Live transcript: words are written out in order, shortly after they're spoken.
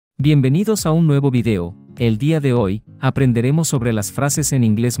Bienvenidos a un nuevo video. El día de hoy, aprenderemos sobre las frases en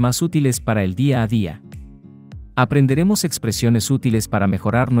inglés más útiles para el día a día. Aprenderemos expresiones útiles para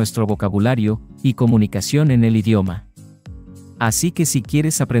mejorar nuestro vocabulario y comunicación en el idioma. Así que si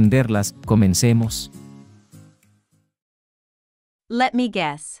quieres aprenderlas, comencemos. Let me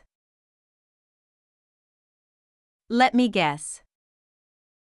guess. Let me guess.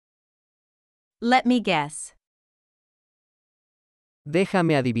 Let me guess.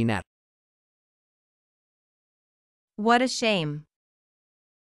 Déjame adivinar. What a shame.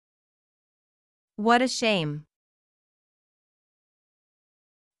 What a shame.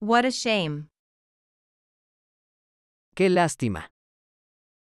 What a shame. Qué lástima.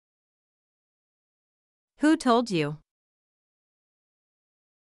 Who told you?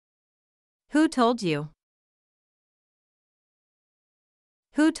 Who told you?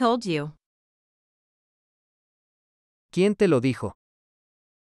 Who told you? ¿Quién te lo dijo?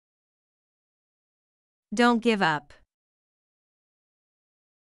 Don't give up.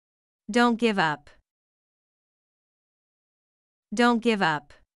 Don't give up. Don't give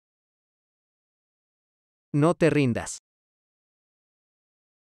up. No te rindas.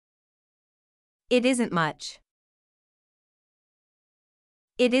 It isn't much.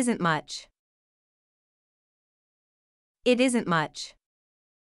 It isn't much. It isn't much.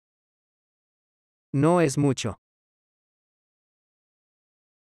 No es mucho.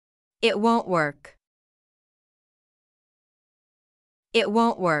 It won't work. It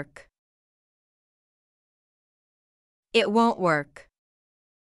won't work. It won't work.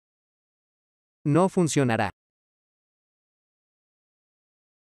 No funcionará.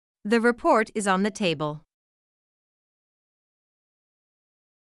 The report is on the table.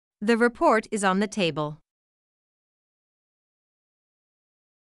 The report is on the table.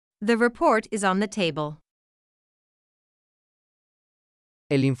 The report is on the table.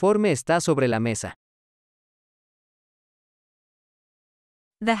 El informe está sobre la mesa.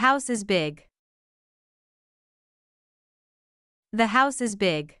 The house is big. The house is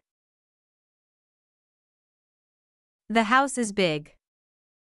big. The house is big.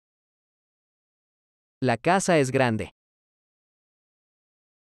 La casa es grande.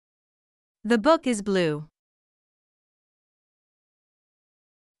 The book is blue.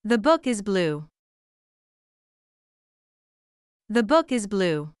 The book is blue. The book is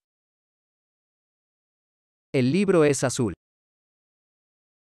blue. El libro es azul.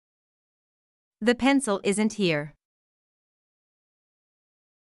 The pencil isn't here.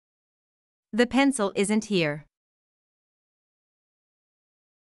 The pencil isn't here.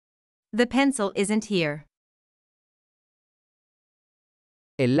 The pencil isn't here.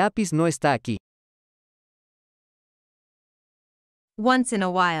 El lápiz no está aquí. Once in a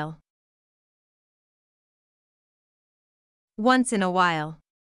while. Once in a while.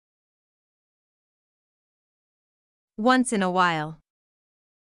 Once in a while.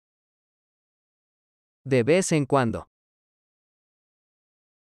 De vez en cuando.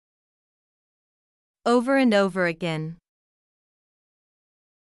 Over and over again.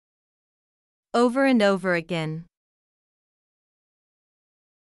 Over and over again.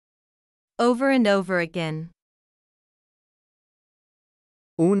 Over and over again.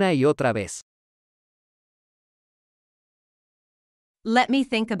 Una y otra vez. Let me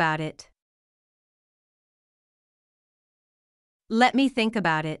think about it. Let me think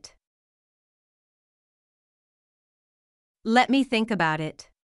about it. Let me think about it.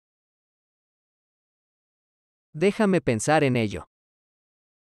 Déjame pensar en ello.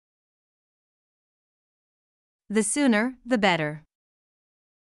 The sooner, the better.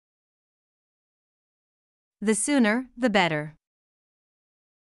 The sooner, the better.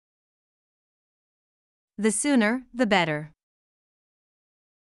 The sooner, the better.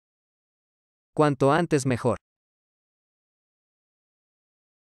 Cuanto antes mejor.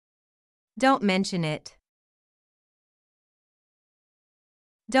 Don't mention it.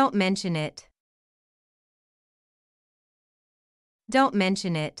 Don't mention it. Don't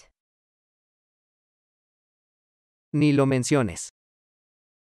mention it. Ni lo menciones.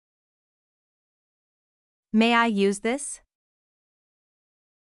 May I use this?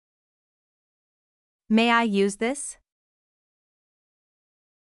 May I use this?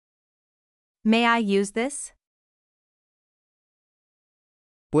 May I use this?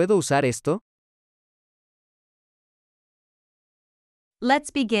 ¿Puedo usar esto?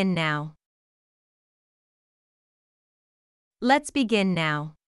 Let's begin now. Let's begin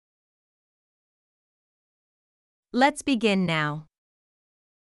now. Let's begin now.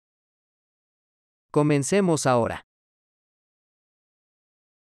 Comencemos ahora.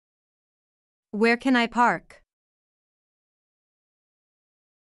 Where can I park?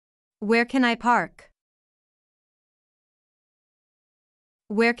 Where can I park?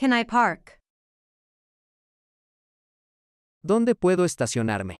 Where can I park? ¿Dónde puedo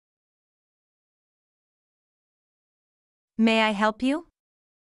estacionarme? May I help you?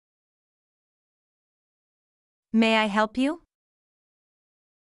 May I help you?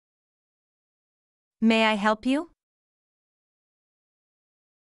 May I help you?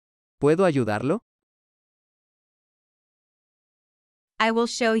 ¿Puedo ayudarlo? I will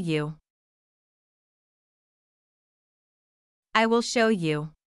show you. I will show you.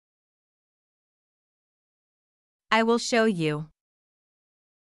 I will show you.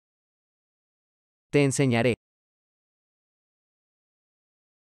 Te enseñaré.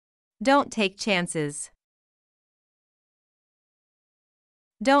 Don't take chances.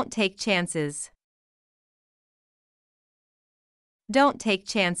 Don't take chances. Don't take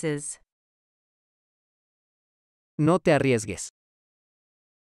chances. No te arriesgues.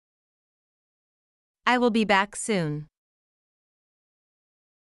 I will be back soon.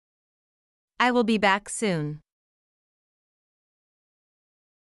 I will be back soon.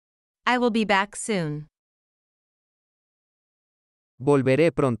 I will be back soon.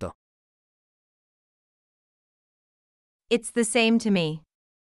 Volveré pronto. It's the same to me.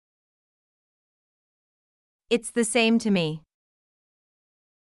 It's the same to me.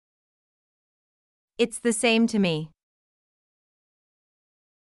 It's the same to me.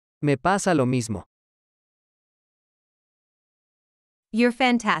 Me pasa lo mismo. You're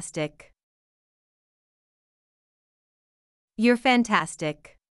fantastic. You're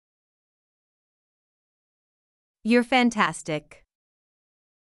fantastic. You're fantastic.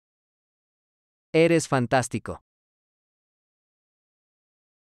 Eres fantástico.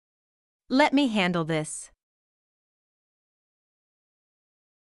 Let me handle this.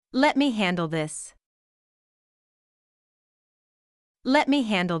 Let me handle this. Let me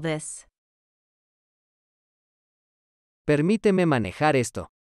handle this. Permíteme manejar esto.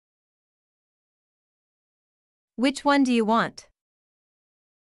 Which one do you want?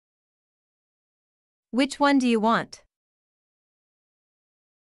 Which one do you want?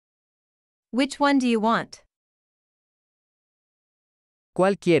 Which one do you want?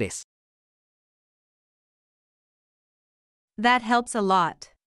 ¿Cuál quieres? That helps a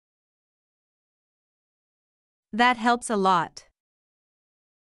lot. That helps a lot.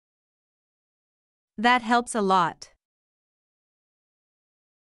 That helps a lot.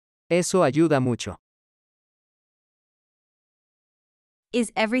 Eso ayuda mucho.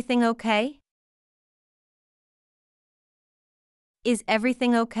 Is everything okay? Is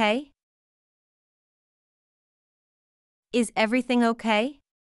everything okay? Is everything okay?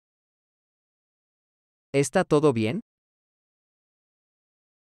 ¿Está todo bien?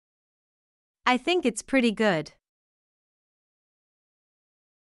 I think it's pretty good.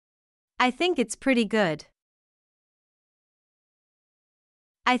 I think it's pretty good.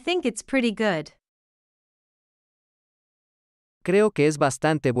 I think it's pretty good. Creo que es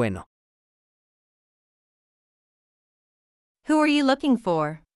bastante bueno. Who are you looking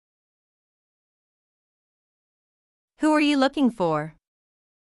for? Who are you looking for?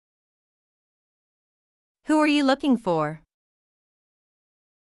 Who are you looking for?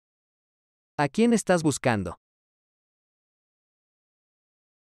 ¿A quién estás buscando?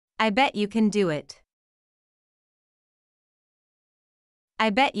 I bet you can do it. I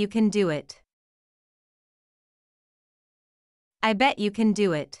bet you can do it. I bet you can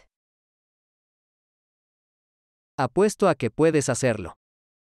do it. Apuesto a que puedes hacerlo.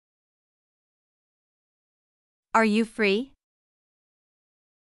 Are you free?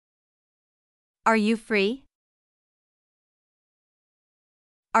 Are you free?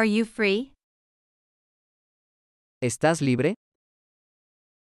 Are you free? ¿Estás libre?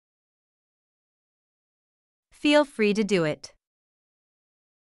 Feel free to do it.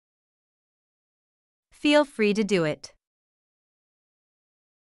 Feel free to do it.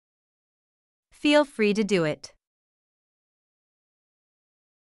 Feel free to do it.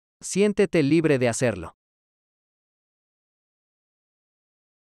 Siéntete libre de hacerlo.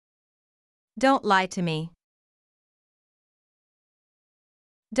 Don't lie to me.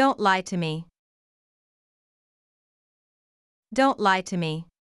 Don't lie to me. Don't lie to me.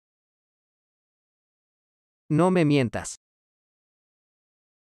 No me mientas.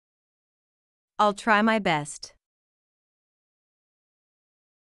 I'll try my best.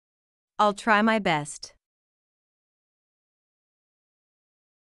 I'll try my best.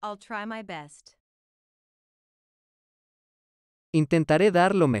 I'll try my best. Intentaré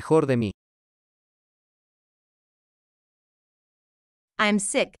dar lo mejor de mí. I'm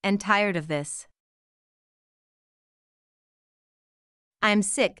sick and tired of this. I'm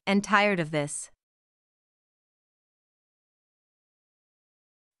sick and tired of this.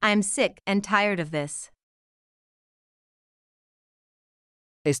 I'm sick and tired of this.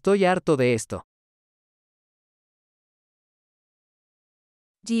 Estoy harto de esto.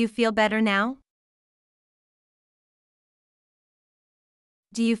 Do you feel better now?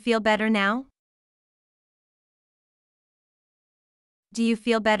 Do you feel better now? Do you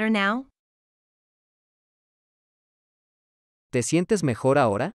feel better now? ¿Te sientes mejor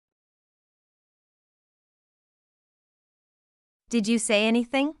ahora? Did you say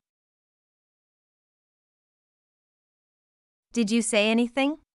anything? Did you say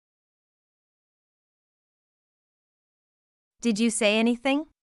anything? Did you say anything?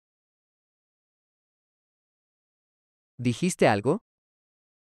 ¿Dijiste algo?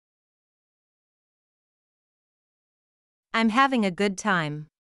 I'm having a good time.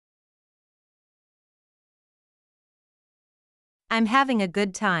 I'm having a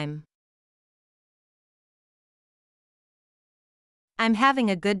good time. I'm having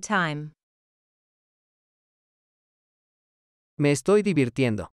a good time. Me estoy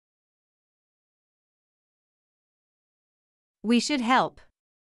divirtiendo. We should help.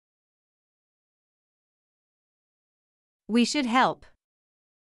 We should help.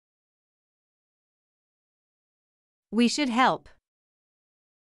 We should help.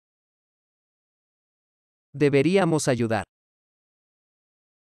 Deberíamos ayudar.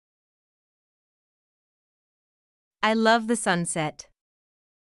 I love the sunset.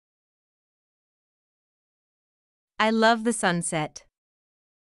 I love the sunset.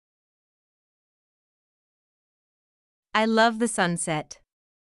 I love the sunset.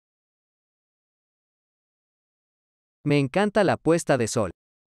 Me encanta la puesta de sol.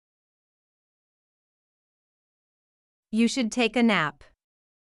 You should take a nap.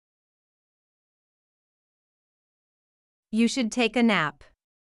 You should take a nap.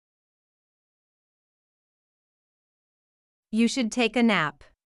 You should take a nap.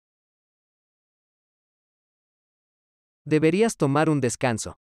 Deberías tomar un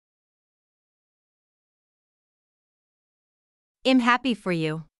descanso. I'm happy for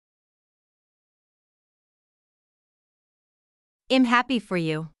you. I'm happy for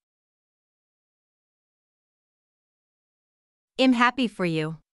you. I'm happy for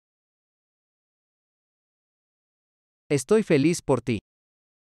you. Estoy feliz por ti.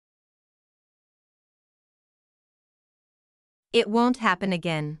 It won't happen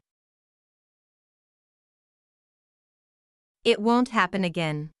again. It won't happen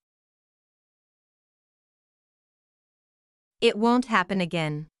again. It won't happen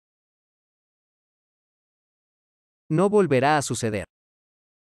again. No volverá a suceder.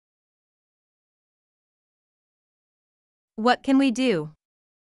 What can we do?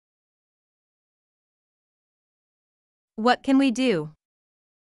 What can we do?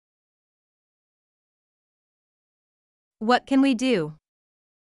 What can we do?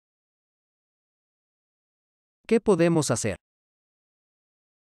 ¿Qué podemos hacer?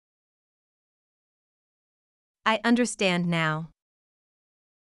 I understand now.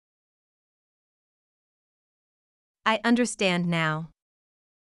 I understand now.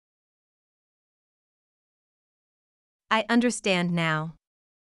 I understand now.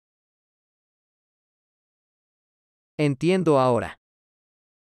 Entiendo ahora.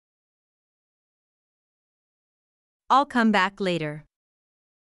 I'll come back later.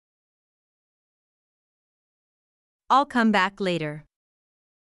 I'll come back later.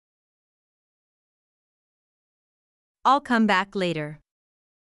 I'll come back later.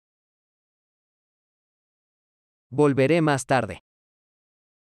 Volveré más tarde.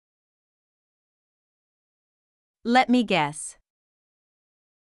 Let me guess.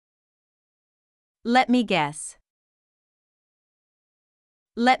 Let me guess.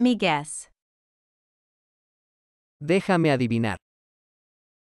 Let me guess. Déjame adivinar.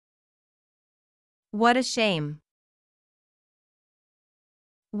 What a shame.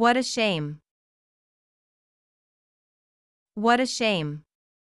 What a shame. What a shame.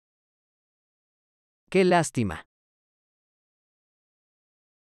 Qué lástima.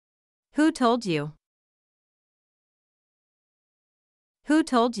 Who told you? Who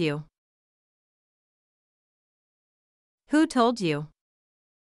told you? Who told you?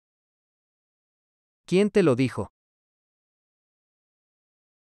 ¿Quién te lo dijo?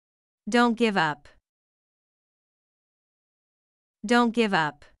 Don't give up. Don't give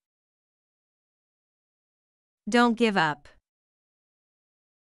up. Don't give up.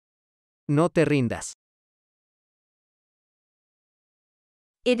 No te rindas.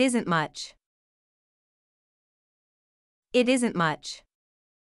 It isn't much. It isn't much.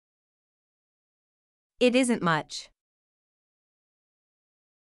 It isn't much.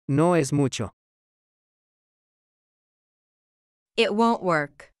 No es mucho. It won't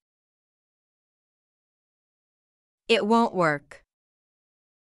work. It won't work.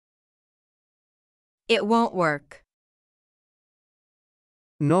 It won't work.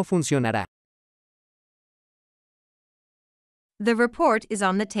 No funcionará. The report is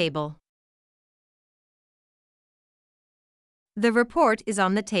on the table. The report is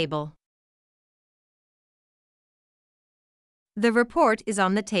on the table. The report is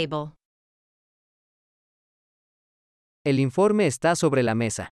on the table. El informe está sobre la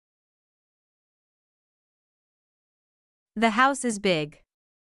mesa. The house is big.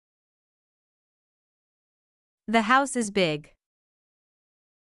 The house is big.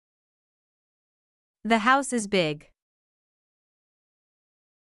 The house is big.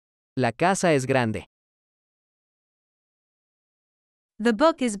 La casa es grande. The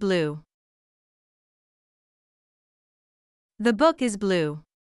book is blue. The book is blue.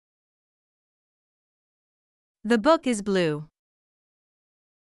 The book is blue.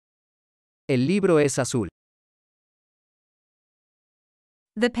 El libro es azul.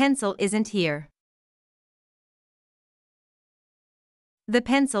 The pencil isn't here. The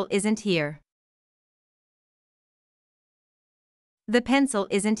pencil isn't here. The pencil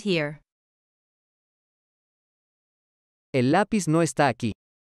isn't here. El lápiz no está aquí.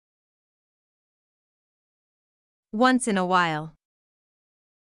 Once in a while.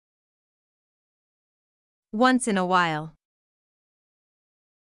 Once in a while.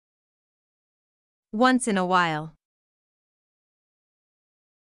 Once in a while.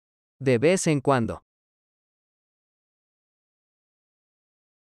 De vez en cuando.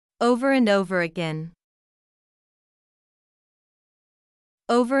 Over and over again.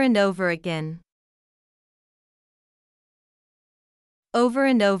 Over and over again. Over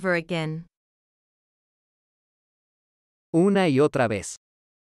and over again. Una y otra vez.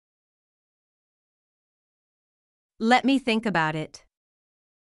 Let me think about it.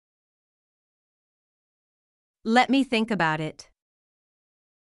 Let me think about it.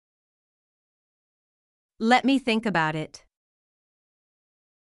 Let me think about it.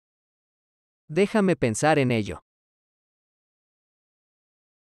 Déjame pensar en ello.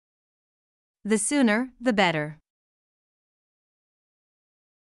 The sooner, the better.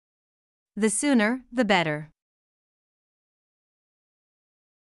 The sooner, the better.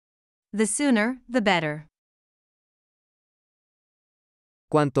 The sooner, the better.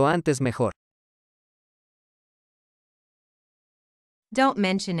 Cuanto antes mejor. Don't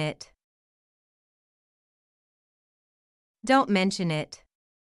mention it. Don't mention it.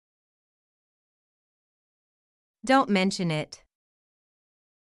 Don't mention it.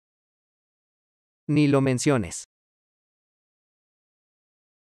 Ni lo menciones.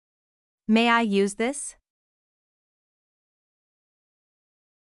 May I use this?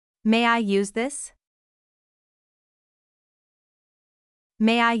 May I use this?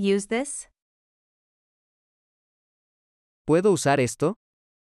 May I use this? ¿Puedo usar esto?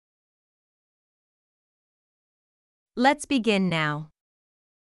 Let's begin now.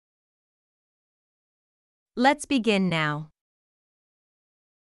 Let's begin now.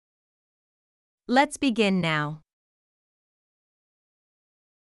 Let's begin now.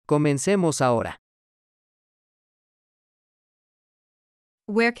 Comencemos ahora.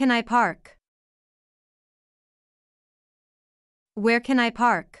 Where can I park? Where can I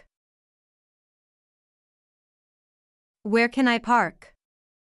park? Where can I park?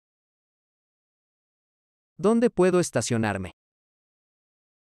 ¿Dónde puedo estacionarme?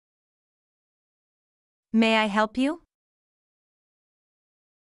 May I help you?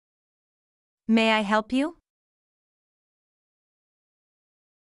 May I help you?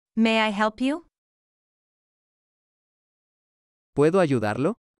 May I help you? ¿Puedo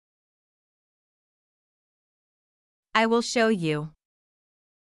ayudarlo? I will show you.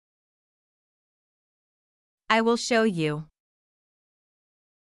 I will show you.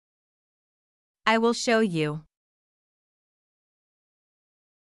 I will show you.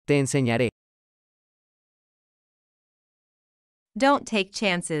 Te enseñaré. Don't take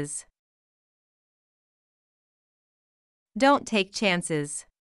chances. Don't take chances.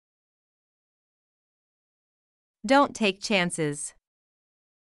 Don't take chances.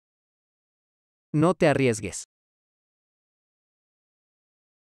 No te arriesgues.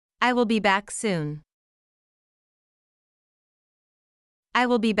 I will be back soon. I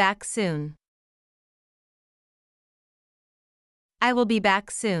will be back soon. I will be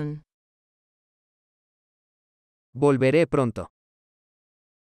back soon. Volveré pronto.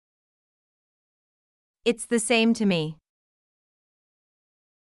 It's the same to me.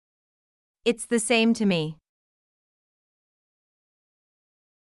 It's the same to me.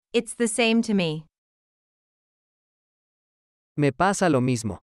 It's the same to me. Me pasa lo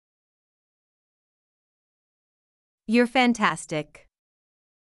mismo. You're fantastic.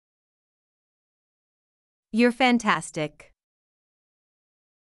 You're fantastic.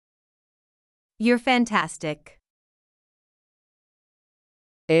 You're fantastic.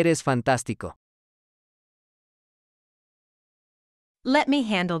 Eres fantástico. Let me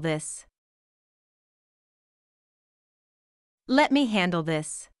handle this. Let me handle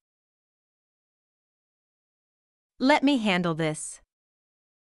this. Let me handle this.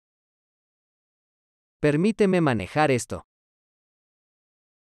 Permíteme manejar esto.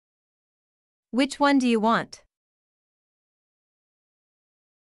 Which one do you want?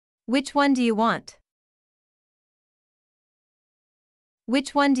 Which one do you want?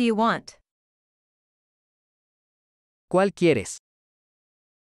 Which one do you want? ¿Cuál quieres?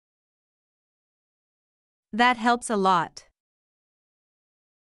 That helps a lot.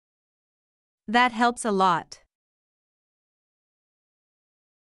 That helps a lot.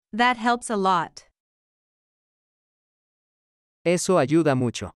 That helps a lot. Eso ayuda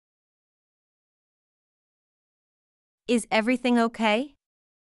mucho. Is everything okay?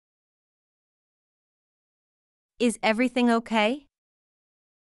 Is everything okay?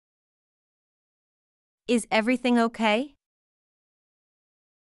 Is everything okay?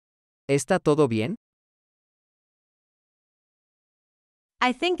 ¿Está todo bien?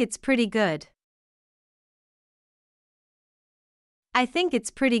 I think it's pretty good. I think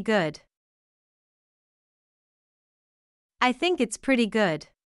it's pretty good. I think it's pretty good.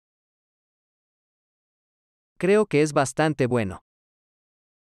 Creo que es bastante bueno.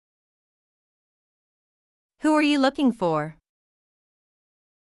 Who are you looking for?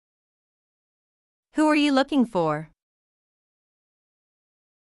 Who are you looking for?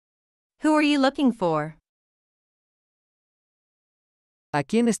 Who are you looking for? ¿A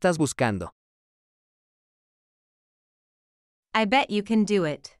quién estás buscando? I bet you can do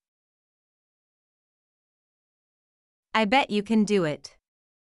it. I bet you can do it.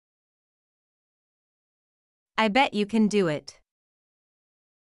 I bet you can do it.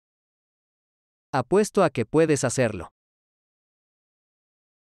 Apuesto a que puedes hacerlo.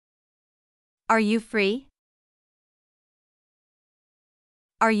 Are you free?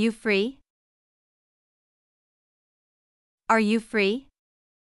 Are you free? Are you free?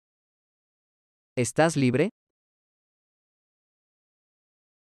 ¿Estás libre?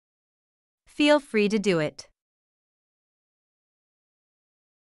 Feel free to do it.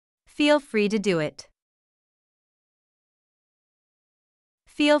 Feel free to do it.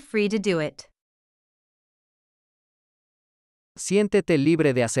 Feel free to do it. Siéntete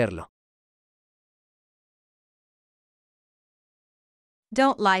libre de hacerlo.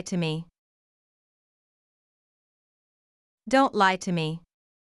 Don't lie to me. Don't lie to me.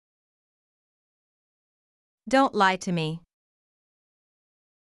 Don't lie to me.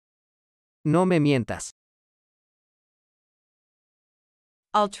 No me mientas.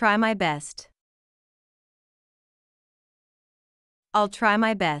 I'll try my best. I'll try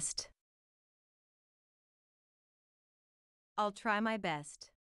my best. I'll try my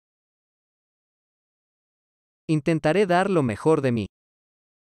best. Intentaré dar lo mejor de mí.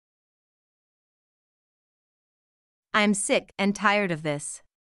 I'm sick and tired of this.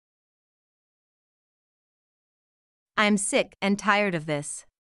 I'm sick and tired of this.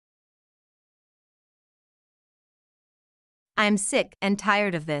 I'm sick and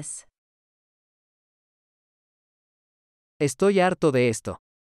tired of this. Estoy harto de esto.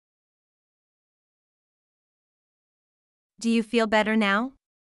 Do you feel better now?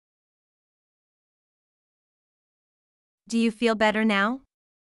 Do you feel better now?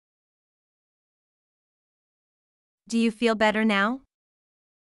 Do you feel better now?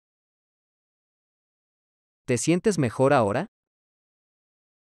 ¿Te sientes mejor ahora?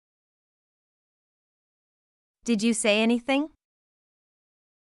 Did you say anything?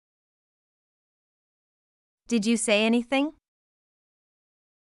 Did you say anything?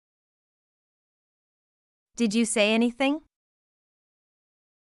 Did you say anything?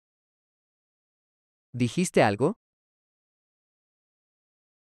 ¿Dijiste algo?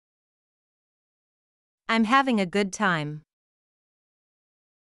 I'm having a good time.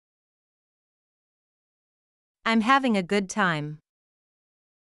 I'm having a good time.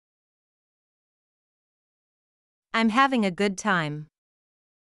 I'm having a good time.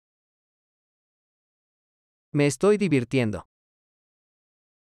 Me estoy divirtiendo.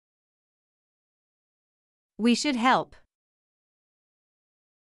 We should help.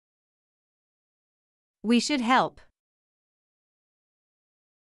 We should help.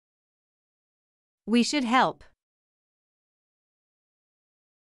 We should help.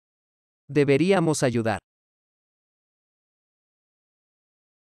 Deberíamos ayudar.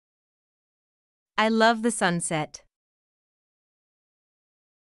 I love the sunset.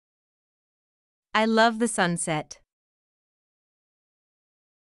 I love the sunset.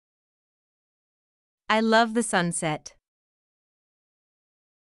 I love the sunset.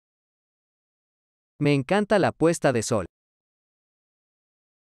 Me encanta la puesta de sol.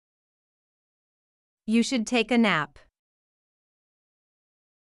 You should take a nap.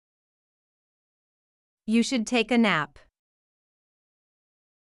 You should take a nap.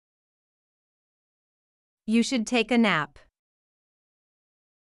 You should take a nap.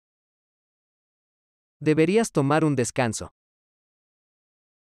 Deberías tomar un descanso.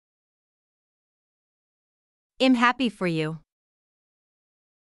 I'm happy for you.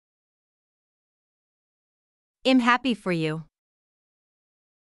 I'm happy for you.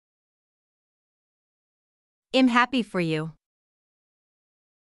 I'm happy for you.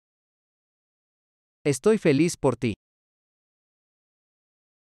 Estoy feliz por ti.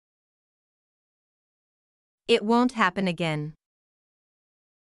 It won't happen again.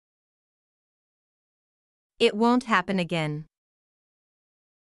 It won't happen again.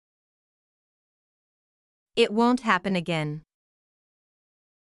 It won't happen again.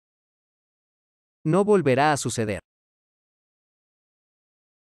 No volverá a suceder.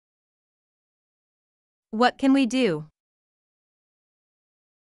 What can we do?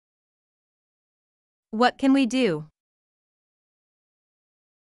 What can we do?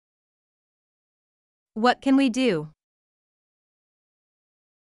 What can we do?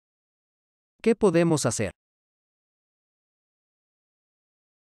 ¿Qué podemos hacer?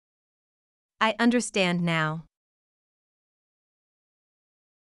 I understand now.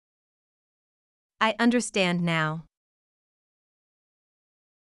 I understand now.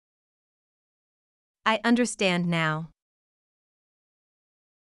 I understand now.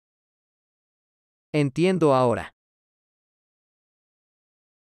 Entiendo ahora.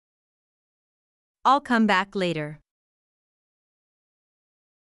 I'll come back later.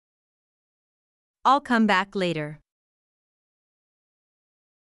 I'll come back later.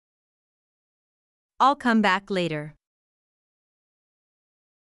 I'll come back later.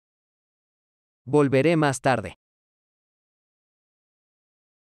 Volveré más tarde.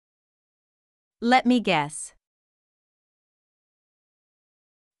 Let me guess.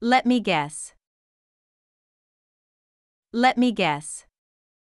 Let me guess. Let me guess.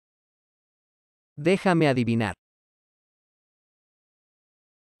 Déjame adivinar.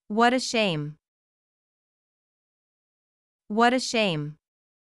 What a shame. What a shame.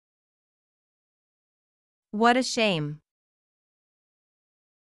 What a shame.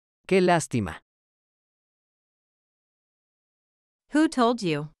 Qué lástima. Who told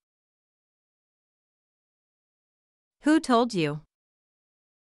you? Who told you?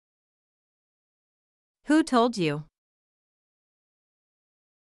 Who told you?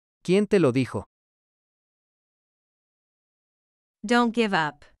 ¿Quién te lo dijo? Don't give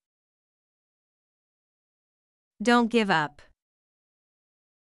up. Don't give up.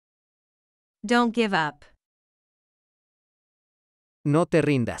 Don't give up. No te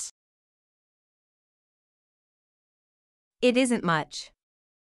rindas. It isn't much.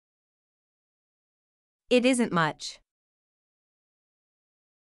 It isn't much.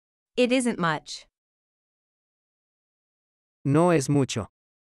 It isn't much. No es mucho.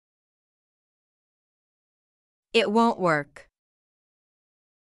 It won't work.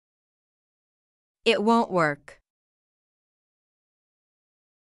 It won't work.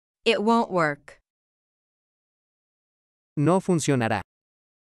 It won't work. No funcionará.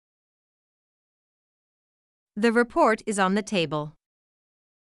 The report is on the table.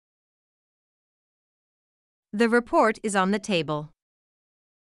 The report is on the table.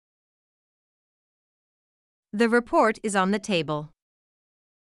 The report is on the table.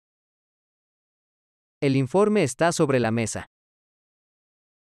 El informe está sobre la mesa.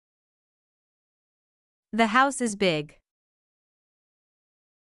 The house is big.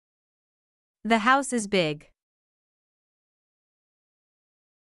 The house is big.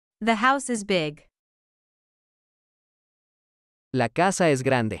 The house is big. La casa es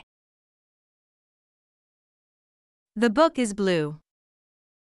grande. The book is blue.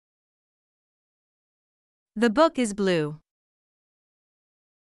 The book is blue.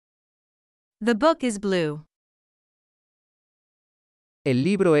 The book is blue. El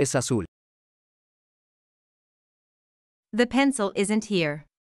libro es azul. The pencil isn't here.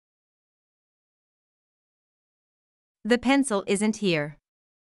 The pencil isn't here.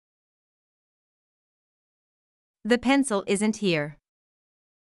 The pencil isn't here.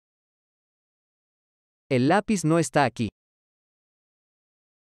 El lápiz no está aquí.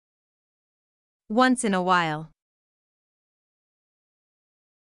 Once in a while.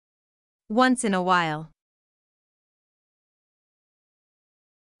 Once in a while.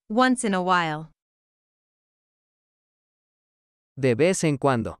 Once in a while. De vez en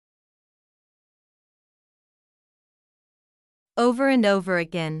cuando. Over and over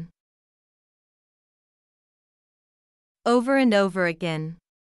again. Over and over again.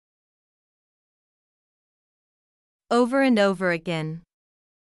 Over and over again.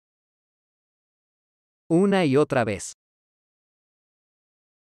 Una y otra vez.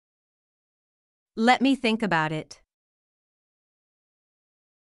 Let me think about it.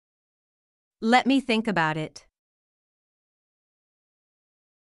 Let me think about it.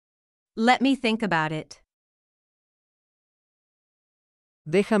 Let me think about it.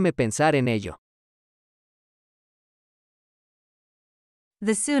 Déjame pensar en ello.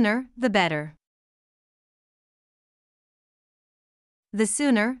 The sooner, the better. The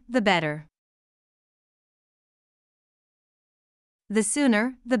sooner, the better. The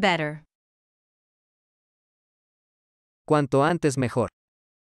sooner, the better. Cuanto antes mejor.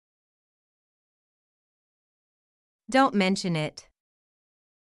 Don't mention it.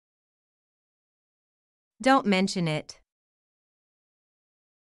 Don't mention it.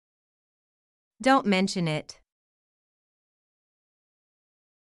 Don't mention it.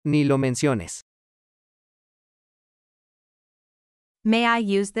 Ni lo menciones. May I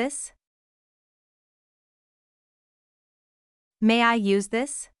use this? May I use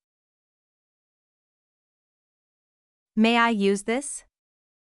this? May I use this?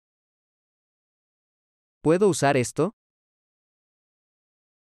 ¿Puedo usar esto?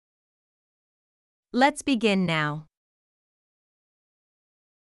 Let's begin now.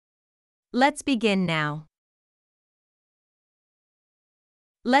 Let's begin now.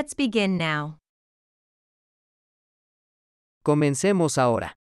 Let's begin now. Comencemos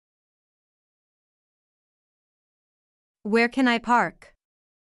ahora. Where can I park?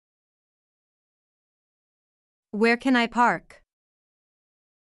 Where can I park?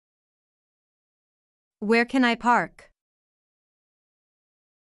 Where can I park?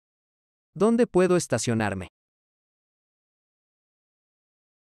 ¿Dónde puedo estacionarme?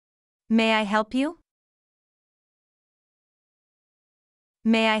 May I help you?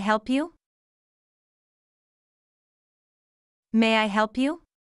 May I help you? May I help you?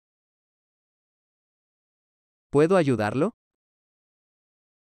 ¿Puedo ayudarlo?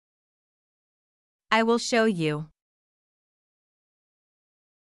 I will show you.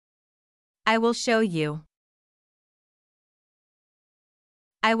 I will show you.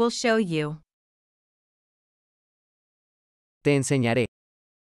 I will show you. Te enseñaré.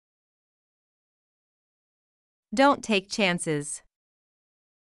 Don't take chances.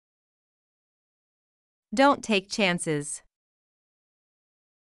 Don't take chances.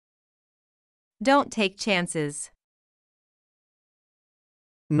 Don't take chances.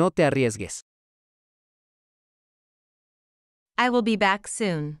 No te arriesgues. I will be back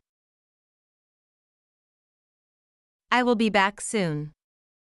soon. I will be back soon.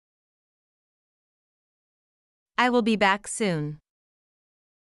 I will be back soon.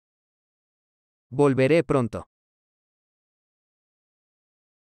 Volveré pronto.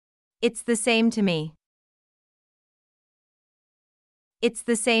 It's the same to me. It's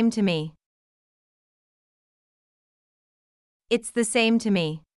the same to me. It's the same to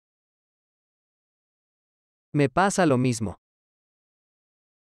me. Me pasa lo mismo.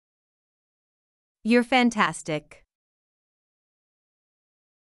 You're fantastic.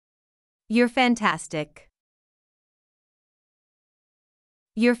 You're fantastic.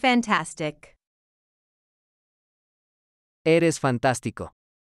 You're fantastic. Eres fantástico.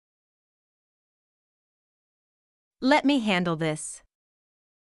 Let me handle this.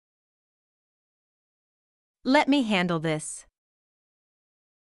 Let me handle this.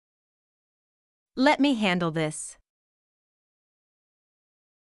 Let me handle this.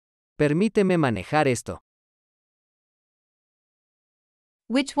 Permíteme manejar esto.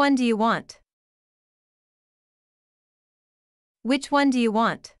 Which one do you want? Which one do you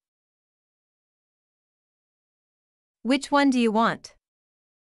want? Which one do you want?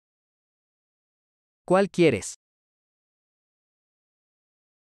 ¿Cuál quieres?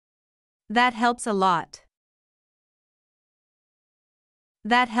 That helps a lot.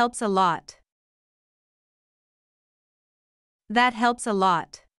 That helps a lot. That helps a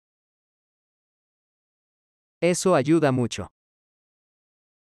lot. Eso ayuda mucho.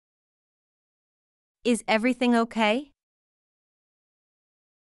 Is everything okay?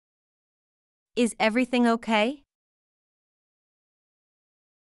 Is everything okay?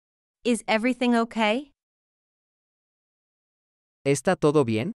 Is everything okay? ¿Está todo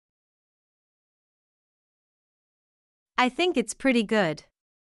bien? I think it's pretty good.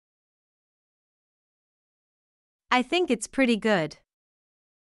 I think it's pretty good.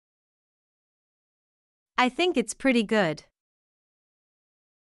 I think it's pretty good.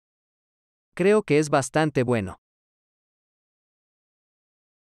 Creo que es bastante bueno.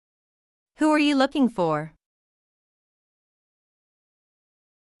 Who are you looking for?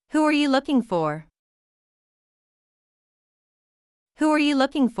 Who are you looking for? Who are you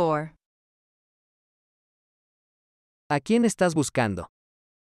looking for? ¿A quién estás buscando?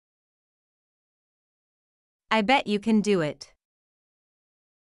 I bet you can do it.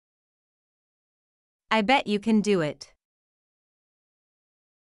 I bet you can do it.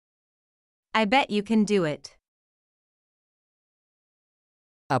 I bet you can do it.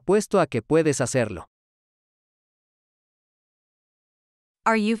 Apuesto a que puedes hacerlo.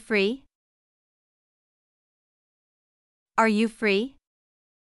 Are you free? Are you free?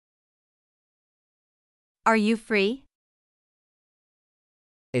 Are you free?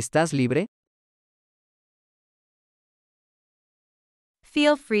 ¿Estás libre?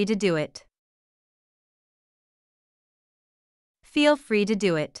 Feel free to do it. Feel free to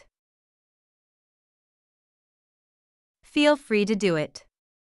do it. Feel free to do it.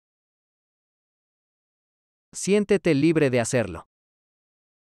 Siéntete libre de hacerlo.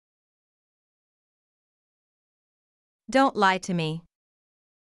 Don't lie to me.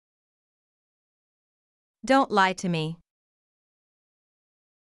 Don't lie to me.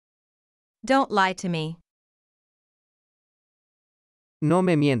 Don't lie to me. No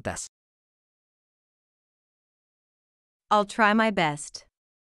me mientas. I'll try my best.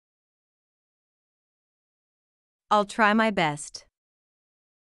 I'll try my best.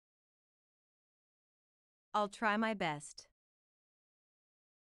 I'll try my best.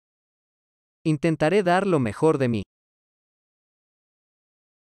 Intentaré dar lo mejor de mí.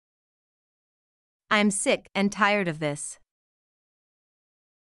 I'm sick and tired of this.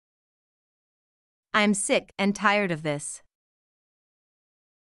 I'm sick and tired of this.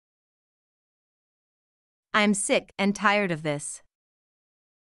 I'm sick and tired of this.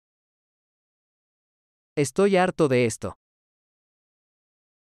 Estoy harto de esto.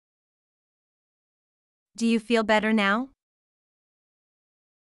 Do you feel better now?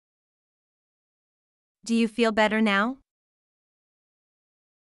 Do you feel better now?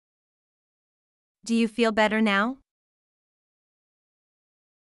 Do you feel better now?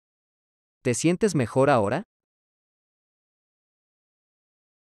 ¿Te sientes mejor ahora?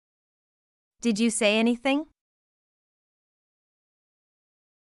 Did you say anything?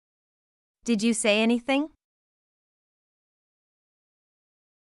 Did you say anything?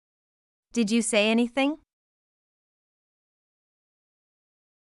 Did you say anything?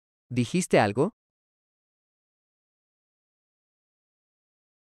 ¿Dijiste algo?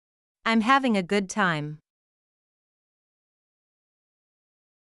 I'm having a good time.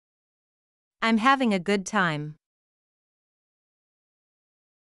 I'm having a good time.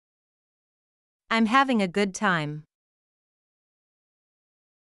 I'm having a good time.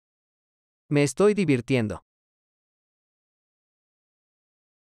 Me estoy divirtiendo.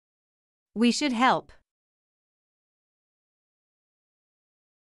 We should help.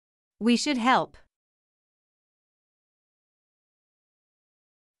 We should help.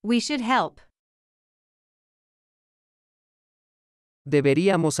 We should help.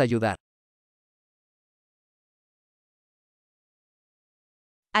 Deberíamos ayudar.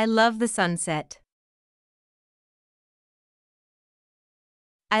 I love the sunset.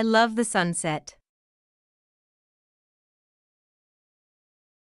 I love the sunset.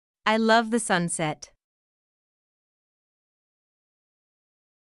 I love the sunset.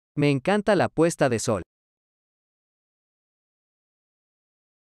 Me encanta la puesta de sol.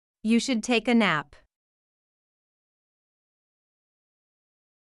 You should take a nap.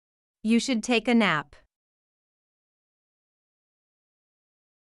 You should take a nap.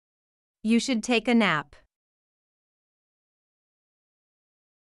 You should take a nap.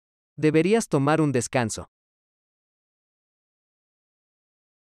 Deberías tomar un descanso.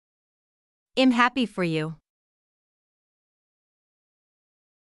 I'm happy for you.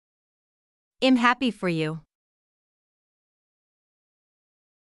 I'm happy for you.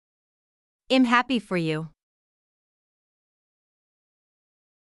 I'm happy for you.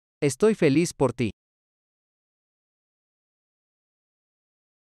 Estoy feliz por ti.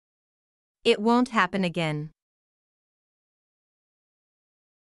 It won't happen again.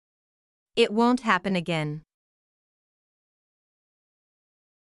 It won't happen again.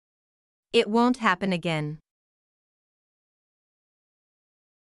 It won't happen again.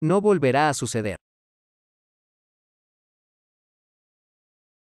 No volverá a suceder.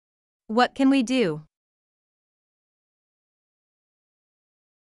 What can we do?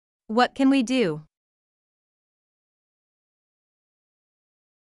 What can we do?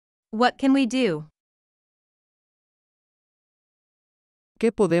 What can we do?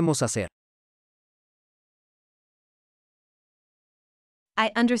 ¿Qué podemos hacer?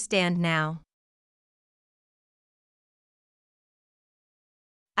 I understand now.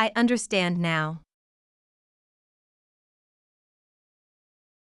 I understand now.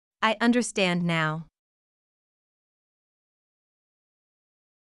 I understand now.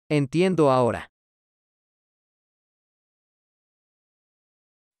 Entiendo ahora.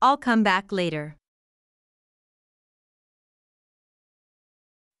 I'll come back later.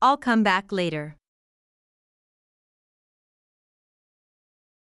 I'll come back later.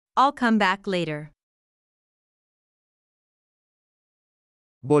 I'll come back later.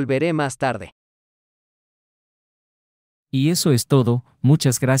 Volveré más tarde. Y eso es todo,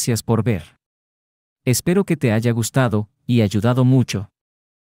 muchas gracias por ver. Espero que te haya gustado, y ayudado mucho.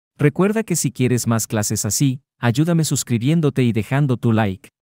 Recuerda que si quieres más clases así, ayúdame suscribiéndote y dejando tu like.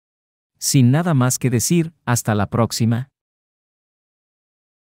 Sin nada más que decir, hasta la próxima.